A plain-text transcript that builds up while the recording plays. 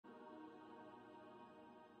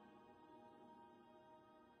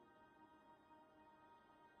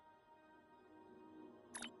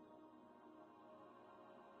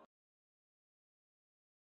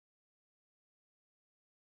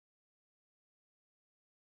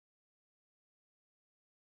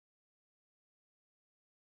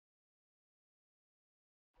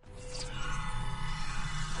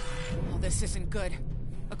This isn't good.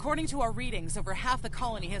 According to our readings, over half the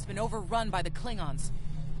colony has been overrun by the Klingons.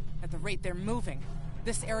 At the rate they're moving,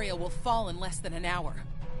 this area will fall in less than an hour.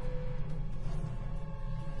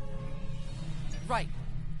 Right.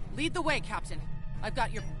 Lead the way, Captain. I've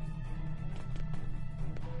got your...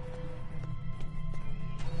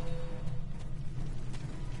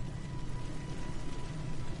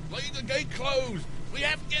 Leave the gate closed! We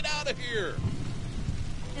have to get out of here!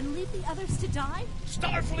 And leave the others to die?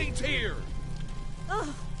 Starfleet's here!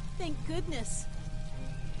 Oh, thank goodness.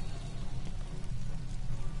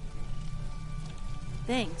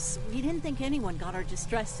 Thanks. We didn't think anyone got our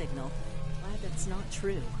distress signal. Glad that's not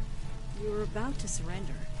true. We were about to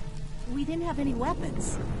surrender. We didn't have any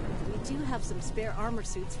weapons. We do have some spare armor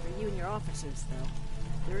suits for you and your officers, though.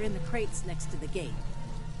 They're in the crates next to the gate.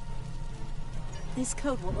 This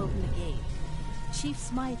code will open the gate. Chief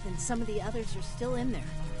Smythe and some of the others are still in there.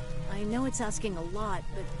 I know it's asking a lot,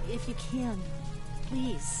 but if you can,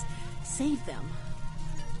 please, save them.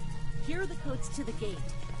 Here are the codes to the gate.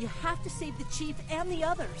 You have to save the Chief and the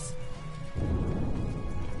others.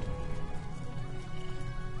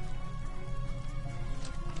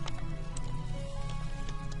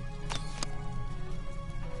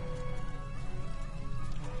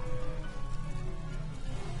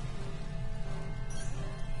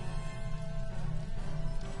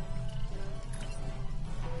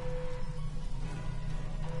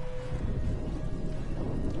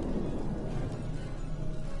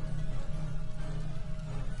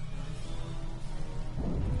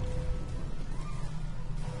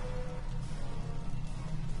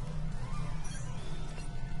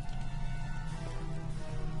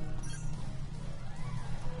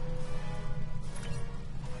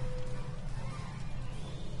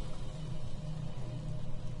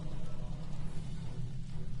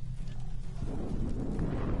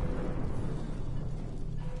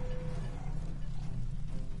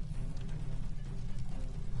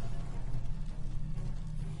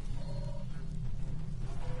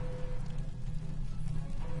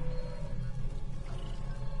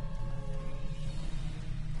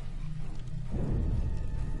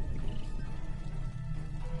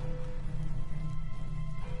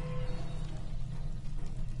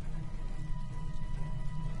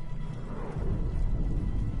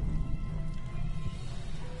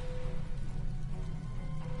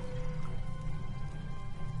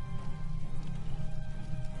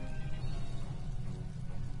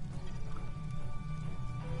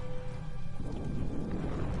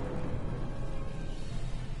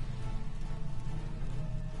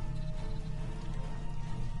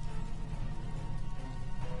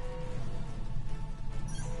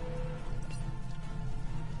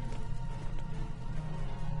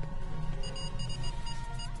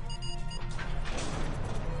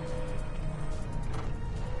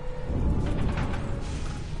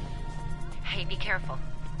 Be careful.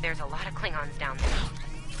 There's a lot of Klingons down there.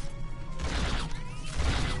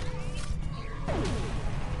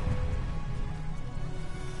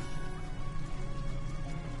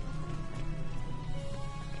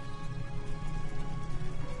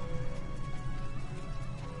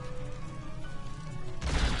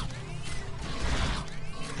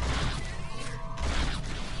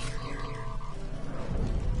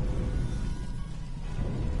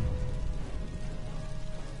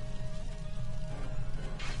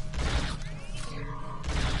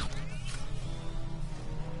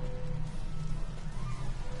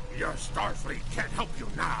 Your Starfleet can't help you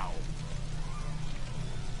now!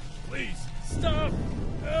 Please, stop!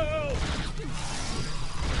 Help!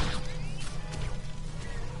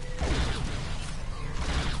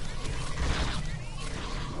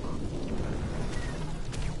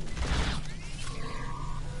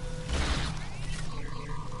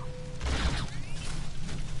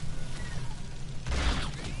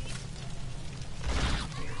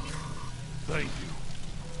 Thank you.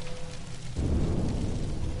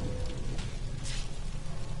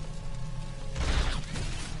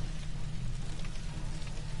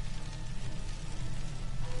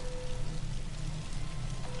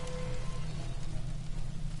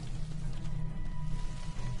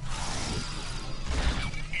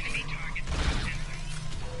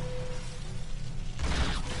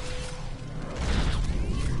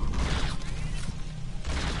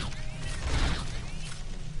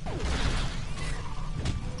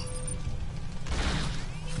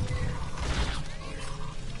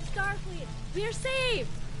 We're saved!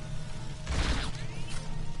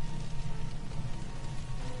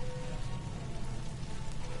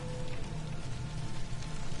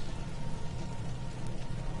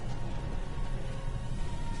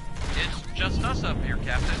 It's just us up here,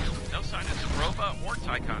 Captain. No sign of Zagrova or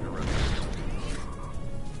Ticonderoga.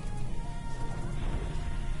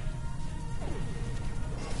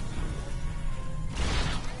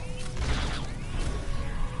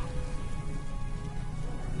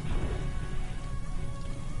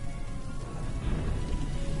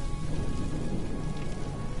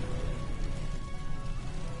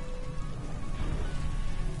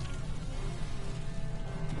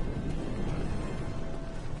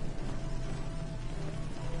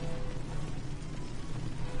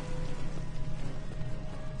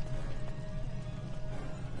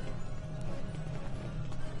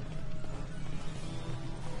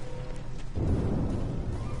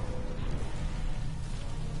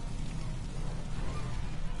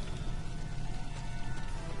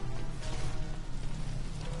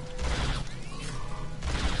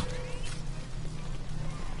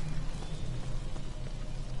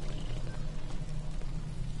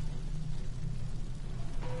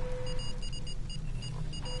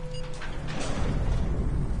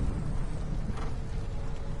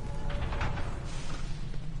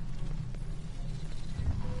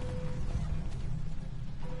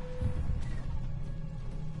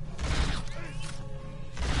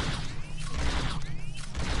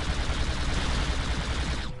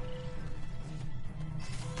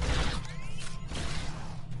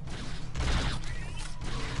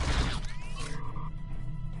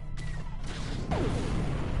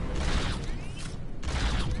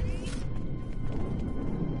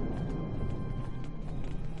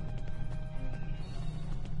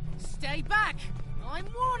 Stay back! I'm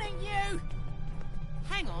warning you!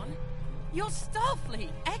 Hang on. You're Starfleet,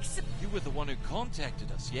 You were the one who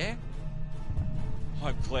contacted us, yeah?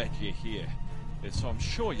 I'm glad you're here. As I'm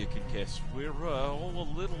sure you can guess, we're all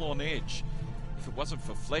a little on edge. If it wasn't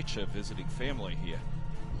for Fletcher visiting family here,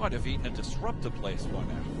 I'd have eaten a disruptor place by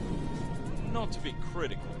now. Not to be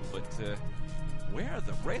critical, but where are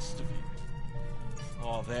the rest of you?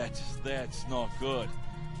 Oh, that's not good.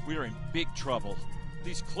 We're in big trouble.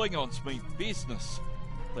 These Klingons mean business.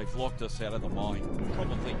 They've locked us out of the mine,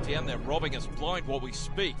 probably down there robbing us blind while we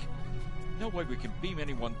speak. No way we can beam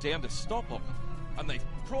anyone down to stop them. And they've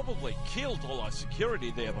probably killed all our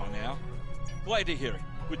security there by now. Glad to hear it.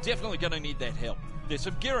 We're definitely going to need that help. There's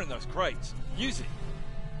some gear in those crates. Use it.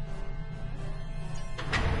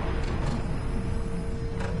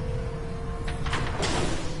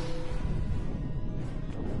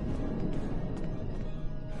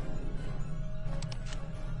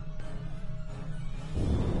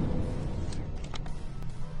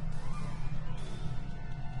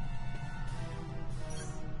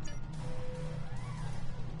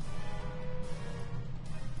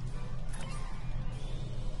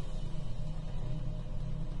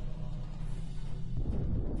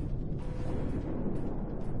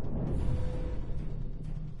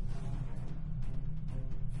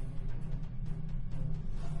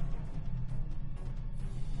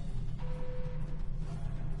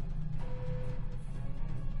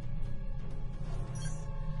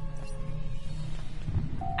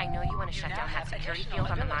 I know you want to shut down that security field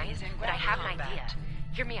on the mine, but I have an idea.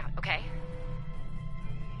 Hear me out, okay?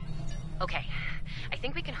 Okay. I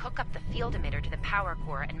think we can hook up the field emitter to the power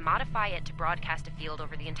core and modify it to broadcast a field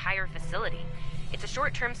over the entire facility. It's a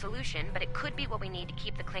short-term solution, but it could be what we need to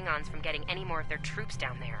keep the Klingons from getting any more of their troops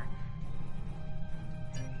down there.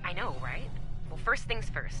 I know, right? Well, first things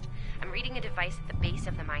first. I'm reading a device at the base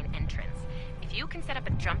of the mine entrance. If you can set up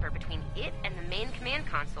a jumper between it and the main command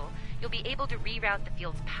console, you'll be able to reroute the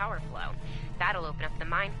field's power flow. That'll open up the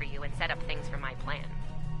mine for you and set up things for my plan.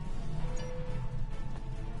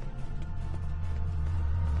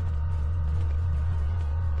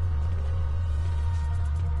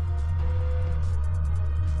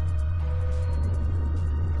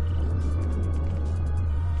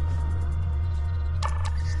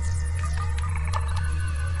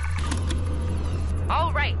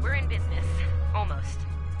 All right, we're in business. Almost.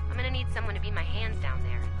 I'm gonna need someone to be my hands down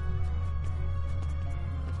there.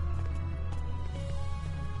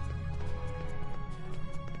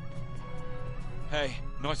 Hey,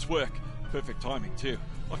 nice work. Perfect timing, too.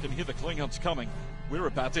 I can hear the Klingons coming. We're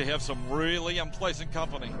about to have some really unpleasant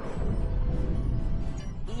company.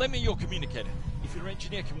 Lend me your communicator. If your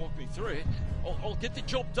engineer can walk me through it, I'll get the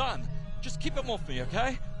job done. Just keep them off me,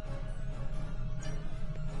 okay?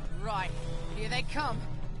 Right. Here they come.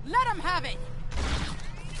 Let them have it!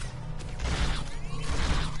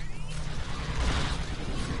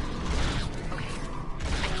 Okay.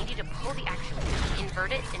 I need you to pull the actuator,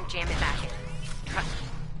 invert it, and jam it back in. Trust me.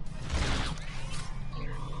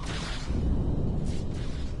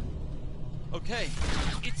 Okay,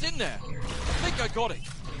 it's in there. I think I got it.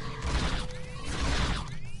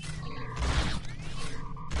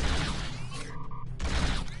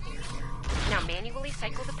 Now manually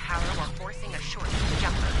cycle the power while forcing a short to the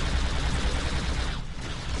jumper.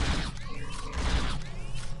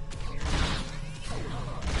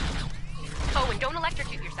 Oh, and don't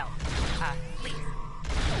electrocute yourself. Please.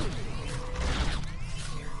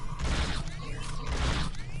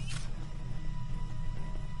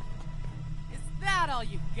 Is that all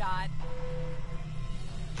you got?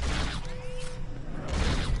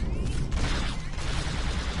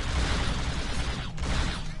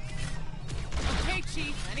 Okay,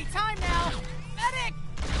 Chief. Anytime now. Medic!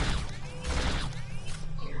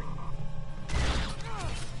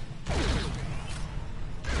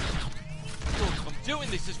 Look, I'm doing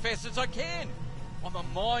this as fast as I can. I'm a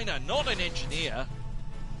miner, not an engineer.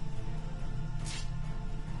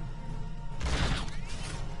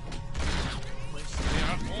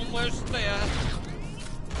 Almost there.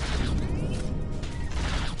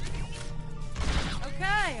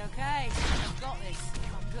 Okay. I've got this.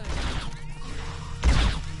 I'm good.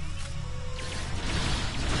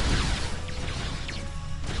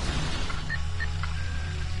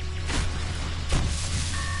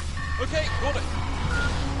 Okay, got it.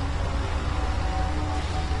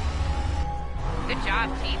 Good job,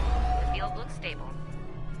 Chief. The field looks stable.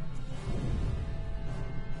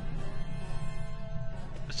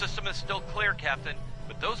 The system is still clear, Captain,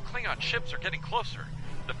 but those Klingon ships are getting closer.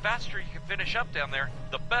 The faster you can finish up down there,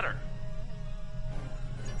 the better.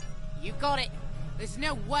 You got it. There's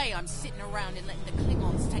no way I'm sitting around and letting the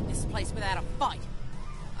Klingons take this place this without a fight.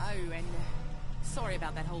 Oh, and sorry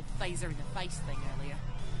about that whole phaser in the face thing earlier.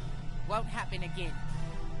 Won't happen again.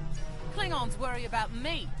 Klingons worry about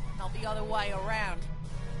me, not the other way around.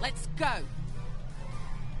 Let's go.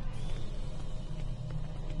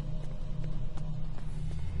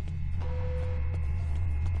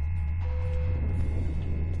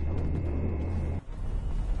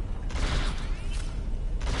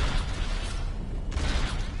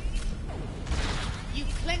 You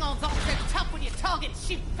Klingons aren't so tough when your target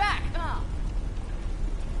shoots back, huh?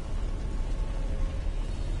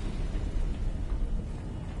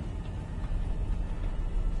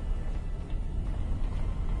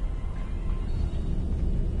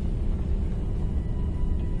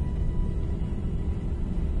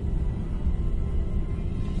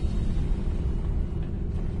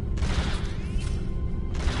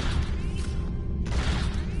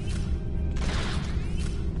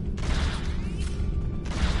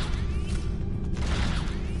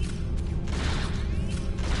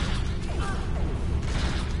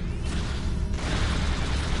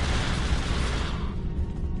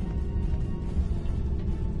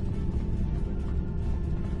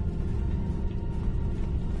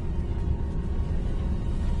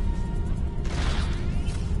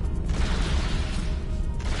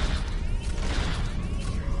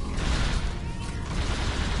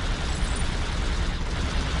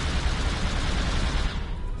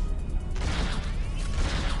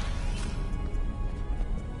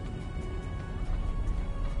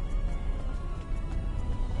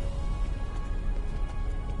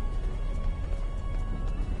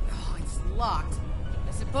 Locked.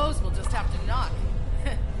 I suppose we'll just have to knock.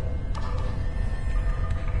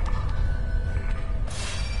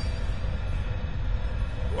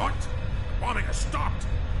 What? The bombing has stopped.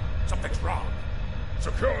 Something's wrong.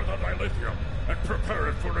 Secure the dilithium and prepare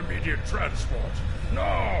it for immediate transport.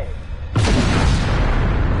 Now!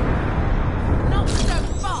 Not so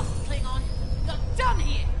fast, Klingon. You're done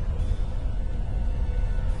here.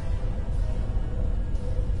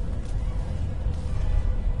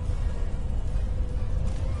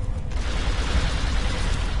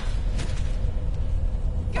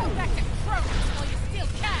 Go back to Kronos while you still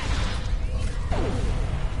can.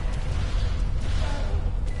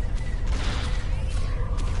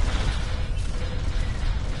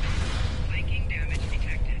 Flanking damage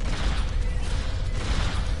detected.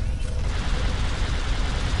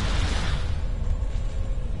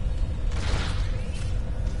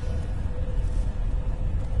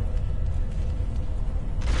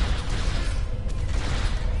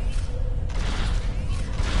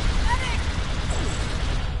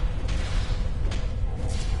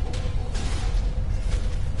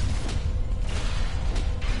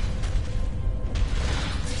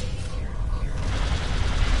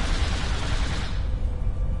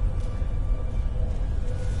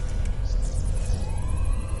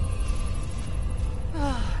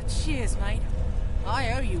 Cheers, mate.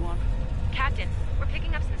 I owe you one. Captain, we're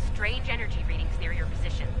picking up some strange energy readings near your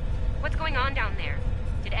position. What's going on down there?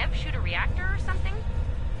 Did Ev shoot a reactor or something?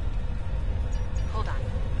 Hold on.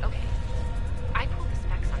 Okay. I pulled the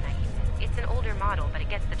specs on that unit. It's an older model, but it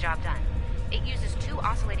gets the job done. It uses 2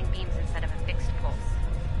 oscillating beams instead of a fixed pulse.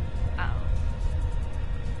 Uh-oh.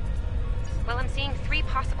 Well, I'm seeing 3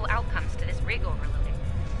 possible outcomes to this rig overloading.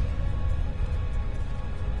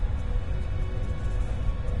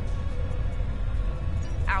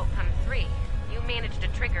 Outcome 3. You managed to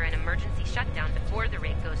trigger an emergency shutdown before the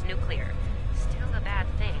rig goes nuclear. Still a bad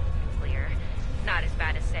thing, nuclear. Not as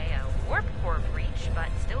bad as, say, a warp core breach, but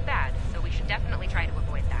still bad, so we should definitely try to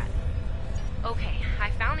avoid that. Okay,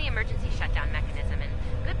 I found the emergency shutdown mechanism, and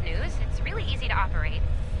good news, it's really easy to operate.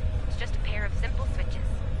 It's just a pair of simple switches.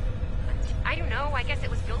 But I don't know, I guess it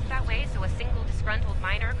was built that way so a single disgruntled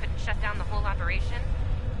miner couldn't shut down the whole operation.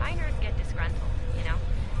 Miners get disgruntled, you know?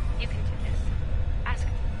 You can do this. Ask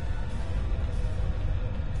me.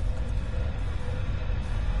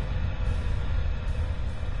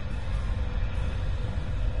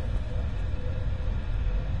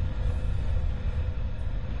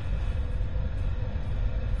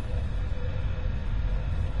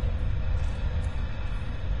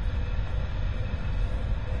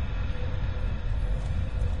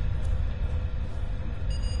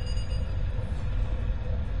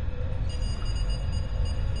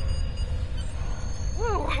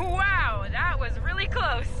 Wow, that was really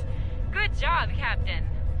close. Good job, Captain.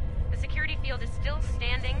 The security field is still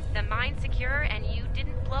standing, the mine's secure, and you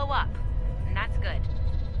didn't blow up. And that's good.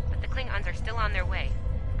 But the Klingons are still on their way.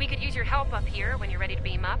 We could use your help up here when you're ready to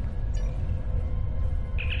beam up.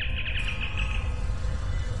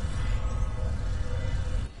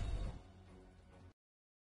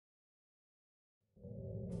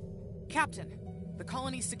 Captain, the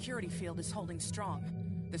colony's security field is holding strong.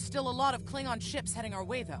 There's still a lot of Klingon ships heading our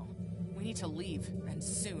way, though. We need to leave, and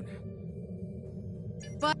soon.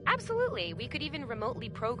 But Absolutely. We could even remotely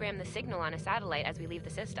program the signal on a satellite as we leave the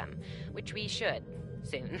system, which we should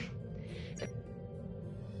soon.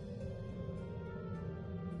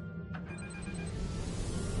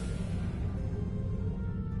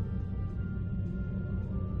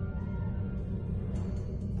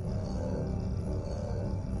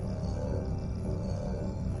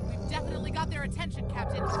 we've definitely got their attention,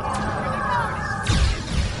 Captain. Here they come!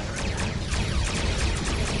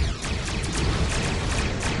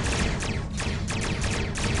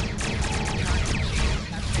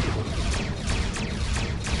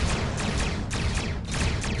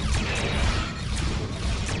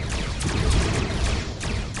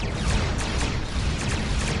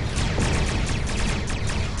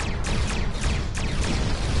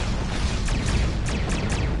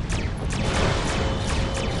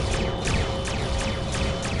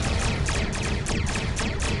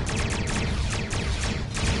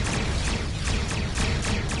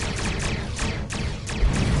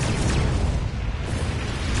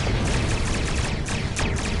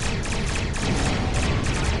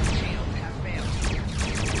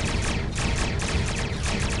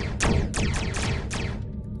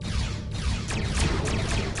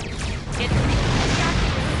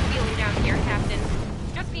 Feeling down here, Captain.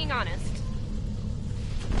 Just being honest.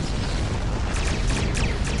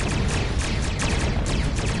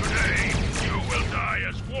 Today, you will die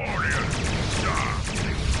as warriors.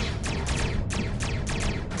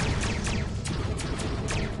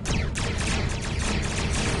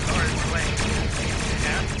 Sorry for waiting.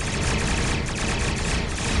 Yeah?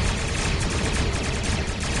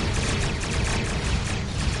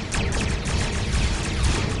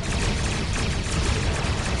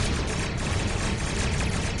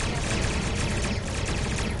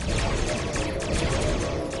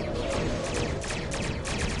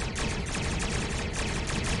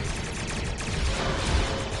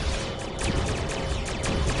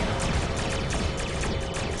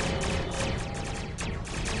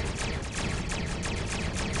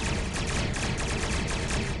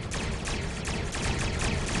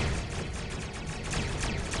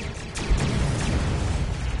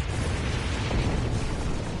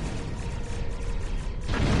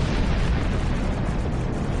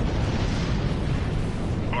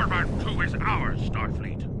 Format 2 is ours,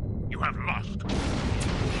 Starfleet. You have lost.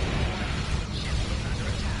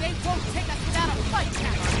 They won't take us without a fight,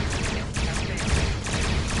 Captain!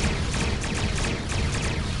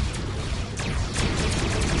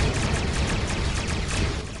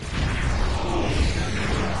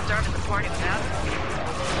 Started the party without us.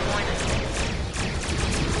 Why not?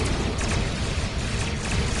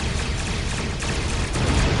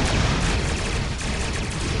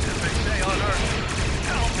 As they say on Earth,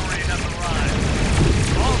 Calvary has arrived.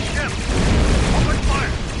 All ships, open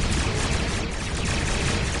fire!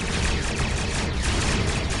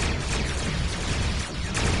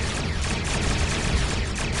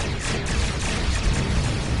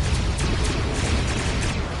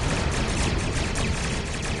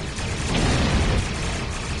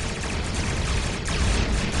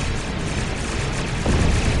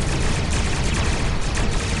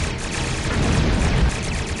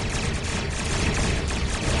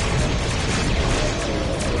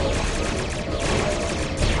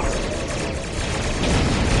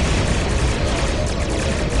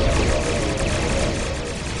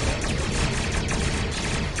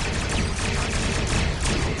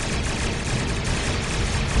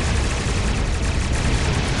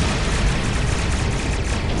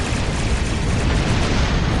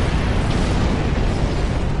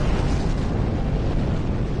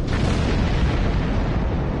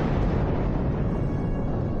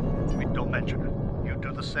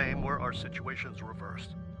 our situation's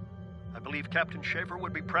reversed. I believe Captain Schaefer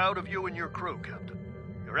would be proud of you and your crew, Captain.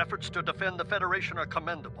 Your efforts to defend the Federation are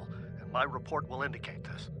commendable, and my report will indicate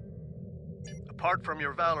this. Apart from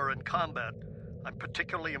your valor in combat, I'm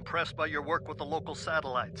particularly impressed by your work with the local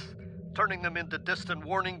satellites. Turning them into distant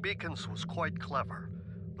warning beacons was quite clever.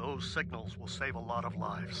 Those signals will save a lot of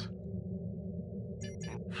lives.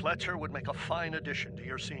 Fletcher would make a fine addition to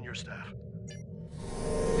your senior staff.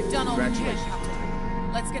 We've done all we can, Captain.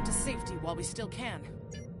 Let's get to safety while we still can.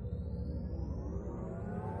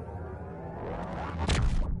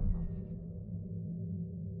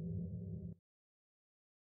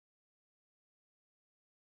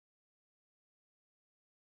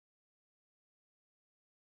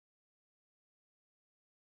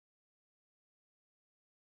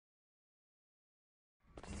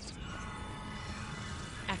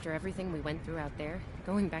 After everything we went through out there,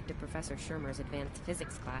 going back to Professor Shermer's advanced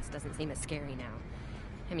physics class doesn't seem as scary now.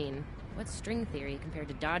 I mean, what's string theory compared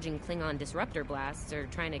to dodging Klingon disruptor blasts or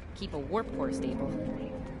trying to keep a warp core stable?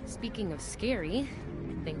 Speaking of scary,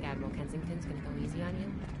 think Admiral Kensington's gonna go easy on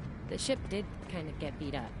you? The ship did kind of get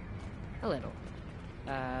beat up. A little.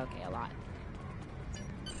 Okay, a lot.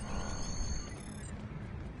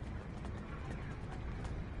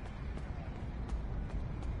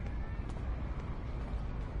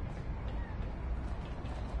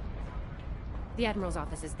 The Admiral's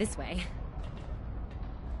office is this way.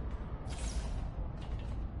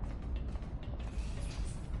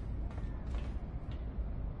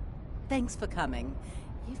 Thanks for coming.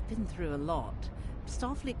 You've been through a lot.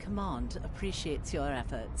 Starfleet Command appreciates your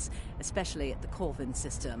efforts, especially at the Corvin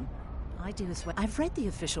system. I do as well. I've read the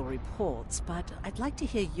official reports, but I'd like to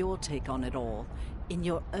hear your take on it all, in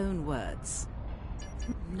your own words.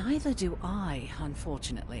 Neither do I,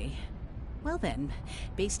 unfortunately. Well then,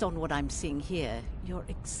 based on what I'm seeing here, you're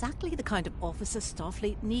exactly the kind of officer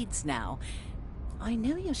Starfleet needs now. I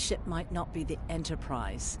know your ship might not be the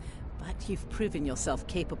Enterprise, but you've proven yourself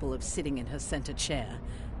capable of sitting in her center chair.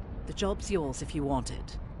 The job's yours if you want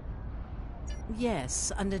it.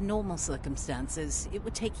 Yes, under normal circumstances, it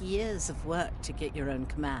would take years of work to get your own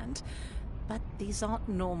command. But these aren't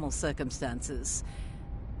normal circumstances.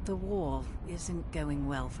 The war isn't going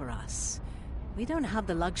well for us. We don't have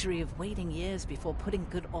the luxury of waiting years before putting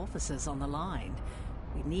good officers on the line.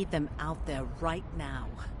 We need them out there right now.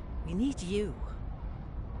 We need you.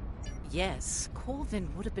 Yes,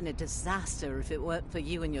 Corvin would have been a disaster if it weren't for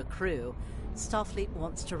you and your crew. Starfleet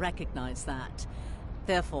wants to recognize that.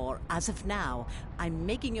 Therefore, as of now, I'm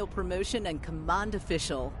making your promotion and command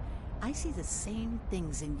official. I see the same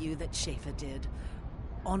things in you that Schaefer did.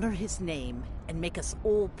 Honor his name and make us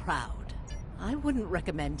all proud. I wouldn't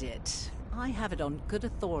recommend it. I have it on good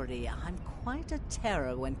authority. I'm quite a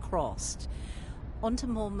terror when crossed. On to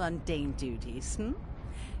more mundane duties,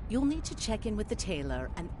 You'll need to check in with the tailor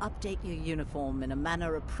and update your uniform in a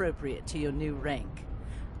manner appropriate to your new rank.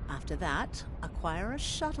 After that, acquire a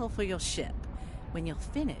shuttle for your ship. When you're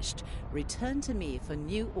finished, return to me for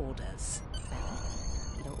new orders.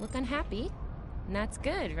 You don't look unhappy. And that's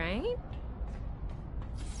good, right?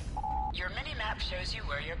 Your mini-map shows you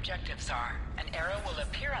where your objectives are. An arrow will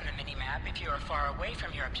appear on the mini-map if you are far away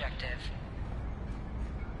from your objective.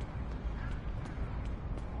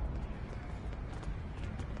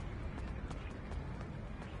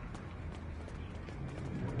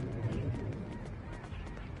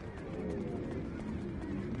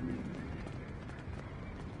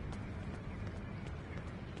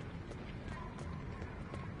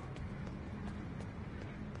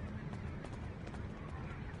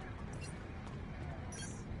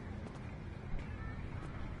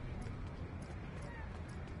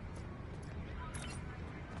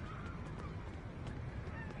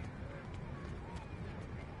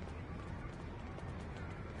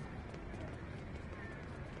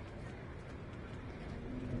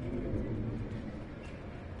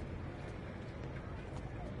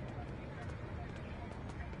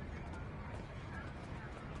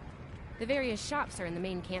 The various shops are in the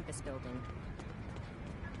main campus building.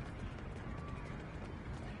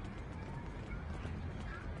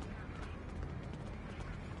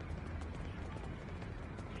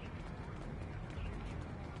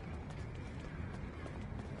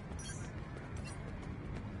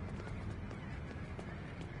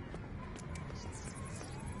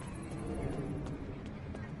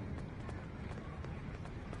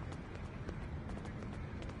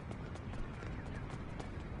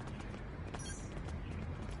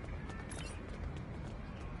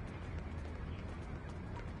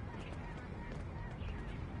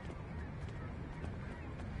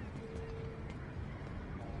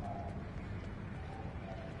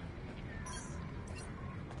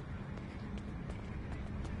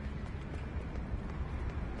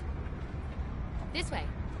 This way.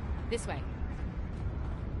 This way.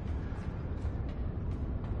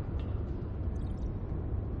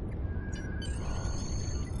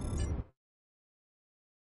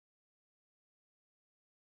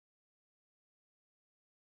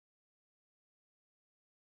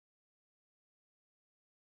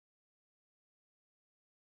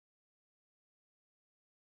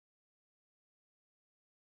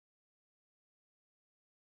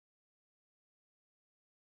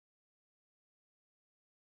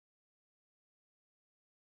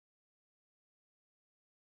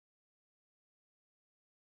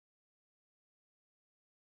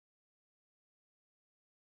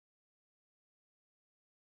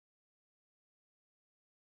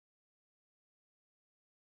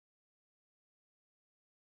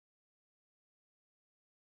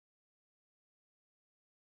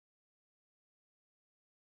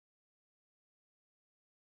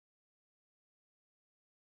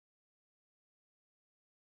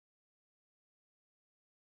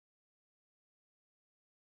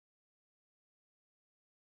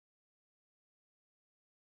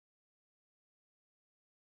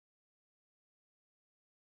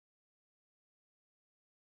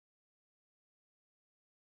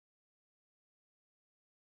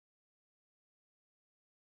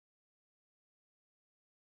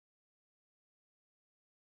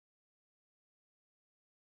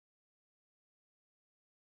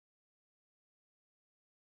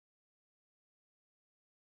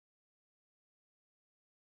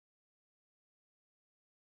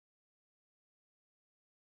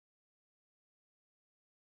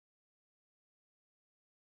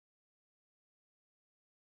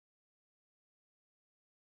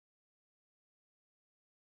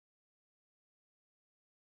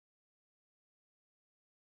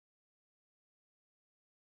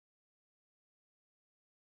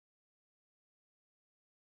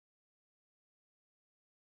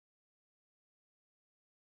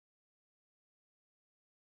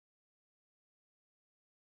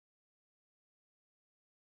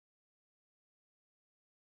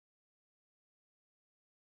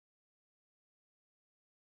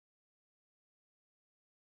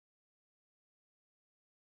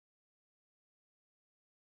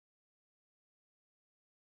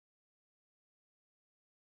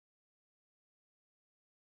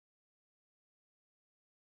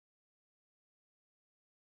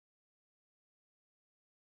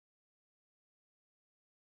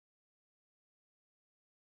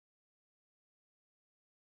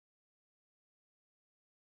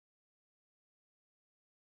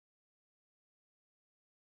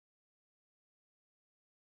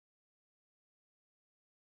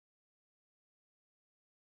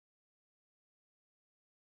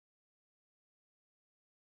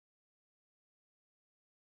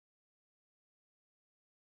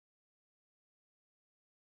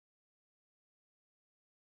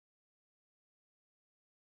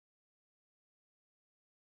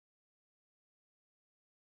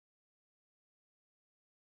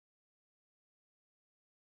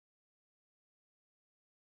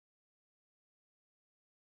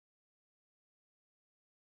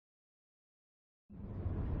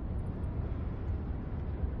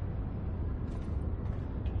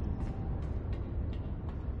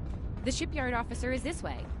 The shipyard officer is this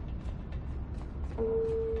way.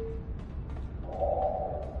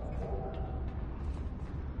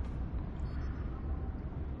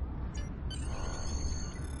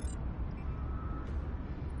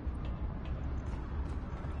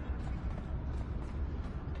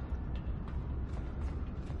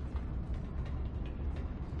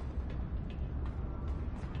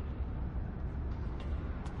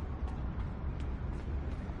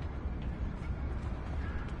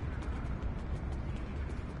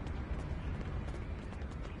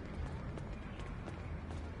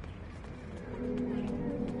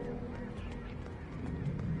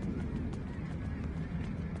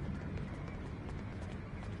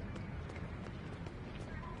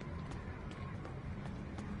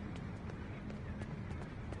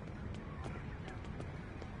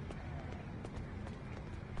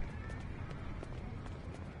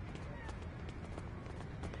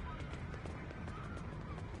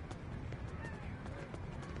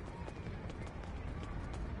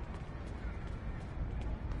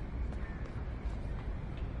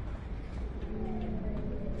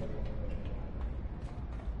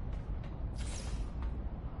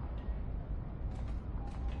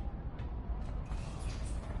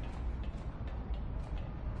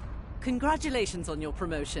 Congratulations on your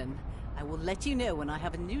promotion. I will let you know when I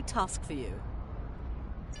have a new task for you.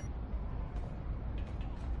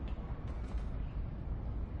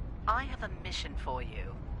 I have a mission for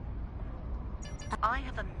you.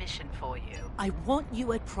 I want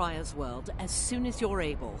you at Pryor's World as soon as you're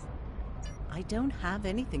able. I don't have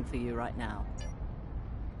anything for you right now.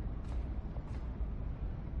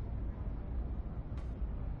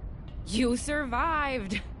 You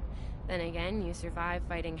survived! Then again, you survived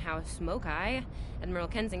fighting House Smoke-Eye. Admiral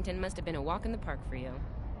Kensington must have been a walk in the park for you.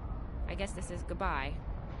 I guess this is goodbye.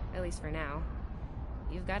 At least for now.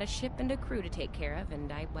 You've got a ship and a crew to take care of,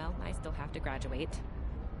 and I still have to graduate.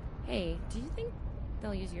 Hey, do you think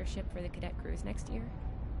they'll use your ship for the cadet cruise next year?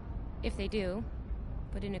 If they do,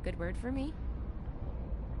 put in a good word for me?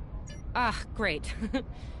 Ah, great.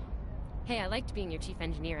 Hey, I liked being your chief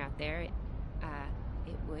engineer out there.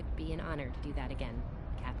 It would be an honor to do that again,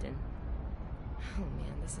 Captain. Oh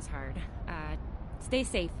man, this is hard. Stay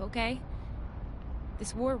safe, okay?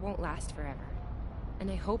 This war won't last forever. And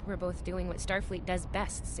I hope we're both doing what Starfleet does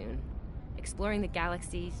best soon. Exploring the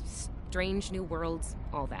galaxy, strange new worlds,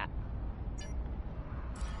 all that.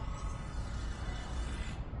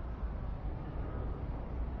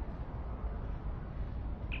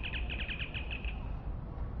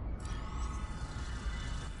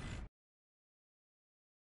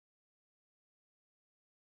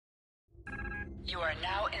 You are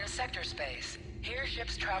now in sector space. Here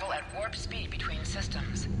ships travel at warp speed between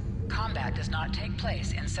systems. Combat does not take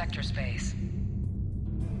place in sector space.